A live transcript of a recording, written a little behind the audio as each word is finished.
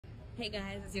Hey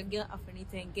guys, it's your girl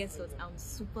Afronita, and guess what? I'm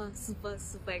super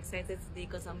excited today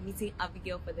because I'm meeting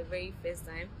Abigail for the very first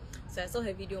time. So I saw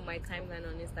her video on my timeline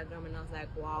on Instagram and I was like,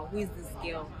 wow, who is this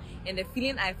girl? And the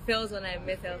feeling I felt when I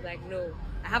met her, I was like, no,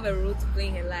 I have a role to play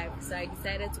in her life. So I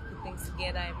decided to put things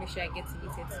together and make sure I get to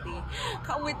meet her today.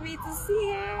 Come with me to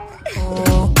see her.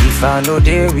 If I know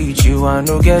they with you, I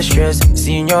no get stress.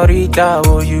 Señorita,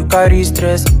 oh, you carry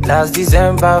stress. Last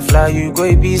December, fly, you go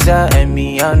Ibiza. And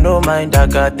me, I no mind, I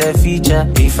got the feature.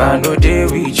 If I know they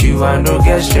with you, I no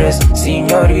get stress.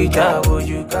 Señorita, oh,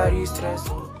 you carry stress.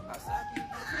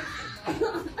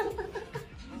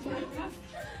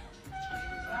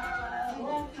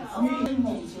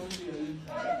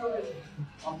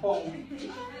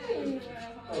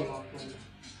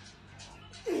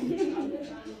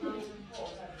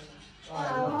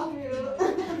 I love you.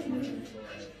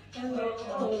 Hello.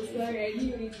 Oh, sorry, I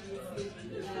didn't mean to miss you.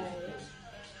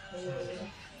 Hello.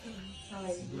 How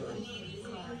are you?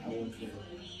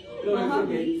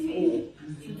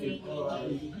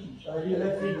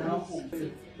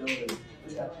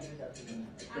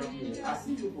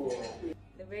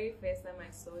 The very first time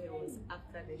I saw her was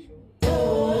after the show.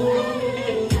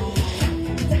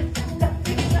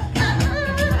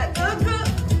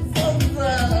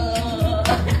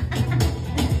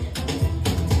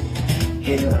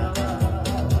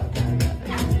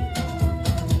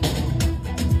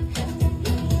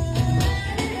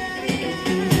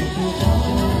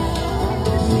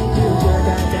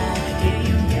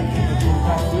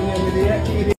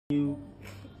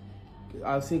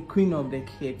 I'll say queen of the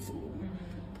kids.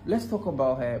 Let's talk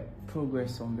about her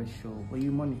progress on the show. Were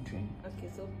you monitoring? Okay,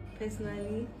 so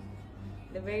personally,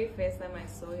 the very first time I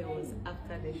saw her was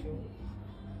after the show.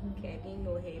 Okay, I didn't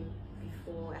know her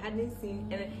before. I hadn't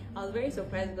seen, and I was very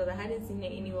surprised because I hadn't seen her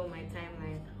anywhere on my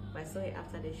timeline. But I saw her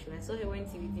after the show. I saw her when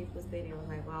TVT posted and I was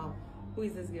like, wow, who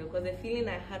is this girl? Because the feeling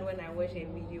I had when I watched her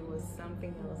video was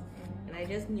something else. And I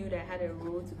just knew that I had a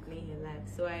role to play in her life.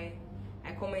 So I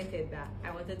commented that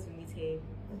I wanted to meet her.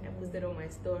 I posted on my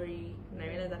story and I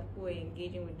realized that people were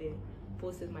engaging with the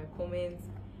post with my comments,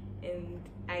 and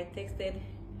I texted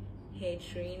her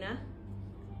trainer,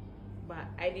 but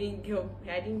I didn't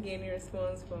get any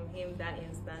response from him that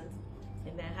instant.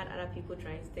 And then I had other people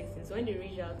trying to text him. So when they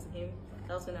reached out to him,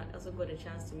 that's when I also got a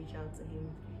chance to reach out to him.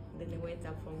 And then they went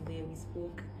up from there, we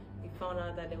spoke, we found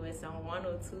out that there were some 1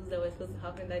 or 2s that were supposed to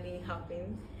happen that didn't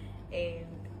happen, and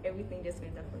everything just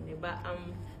went up from there. But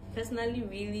I'm personally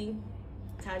really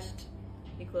touched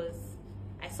because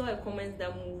I saw a comment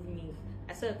that moved me.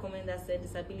 I saw a comment that said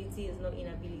disability is not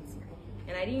inability,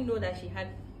 and I didn't know that she had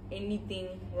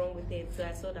anything wrong with it. So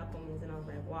I saw that comment and I was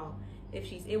like, wow, if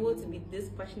she's able to be this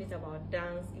passionate about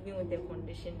dance even with her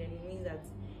condition, then it means that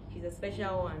she's a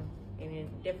special one, and then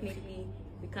definitely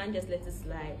we can't just let it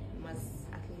slide. We must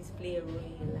at least play a role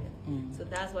in her life. So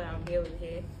that's why I'm here with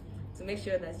her, to make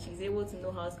sure that she's able to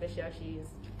know how special she is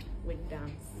with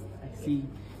dance. I see.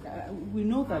 We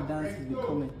know that dance has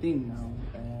become a thing now,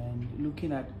 and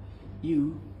looking at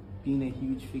you being a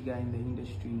huge figure in the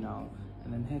industry now,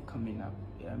 and then her coming up,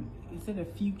 is there a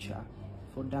future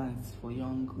for dance for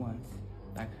young ones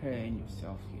like her and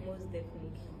yourself here? Most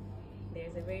definitely.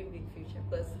 There's a very big future,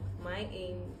 because my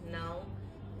aim now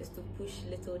is to push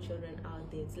little children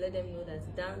out there, to let them know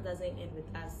that dance doesn't end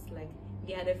with us. Like,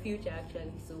 they had a future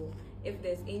actually. So if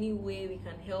there's any way we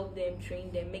can help them,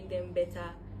 train them, make them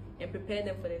better, and prepare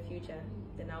them for the future,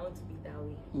 then I want to be that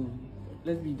way.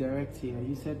 Let's be direct here.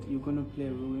 You said you're going to play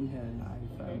a role in her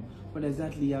life. What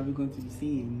exactly are we going to be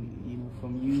seeing,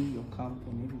 from you, your camp,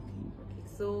 and everything? Okay,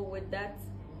 so with that,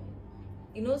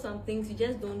 some things you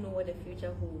just don't know what the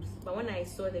future holds. But when I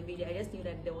saw the video, I just knew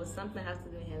that there was something I have to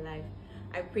do in her life.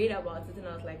 I prayed about it and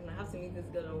I was like, no, I have to meet this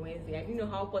girl on Wednesday. I didn't know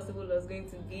how possible it was going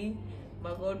to be,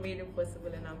 but God made it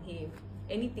possible, and I'm here.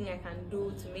 Anything I can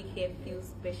do to make her feel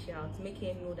special, to make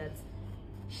her know that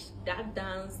that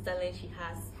dance talent she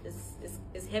has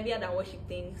is heavier than what she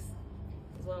thinks,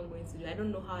 is what I'm going to do. I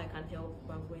don't know how I can help,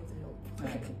 but I'm going to help.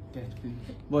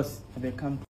 Right. Boss, they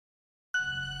come.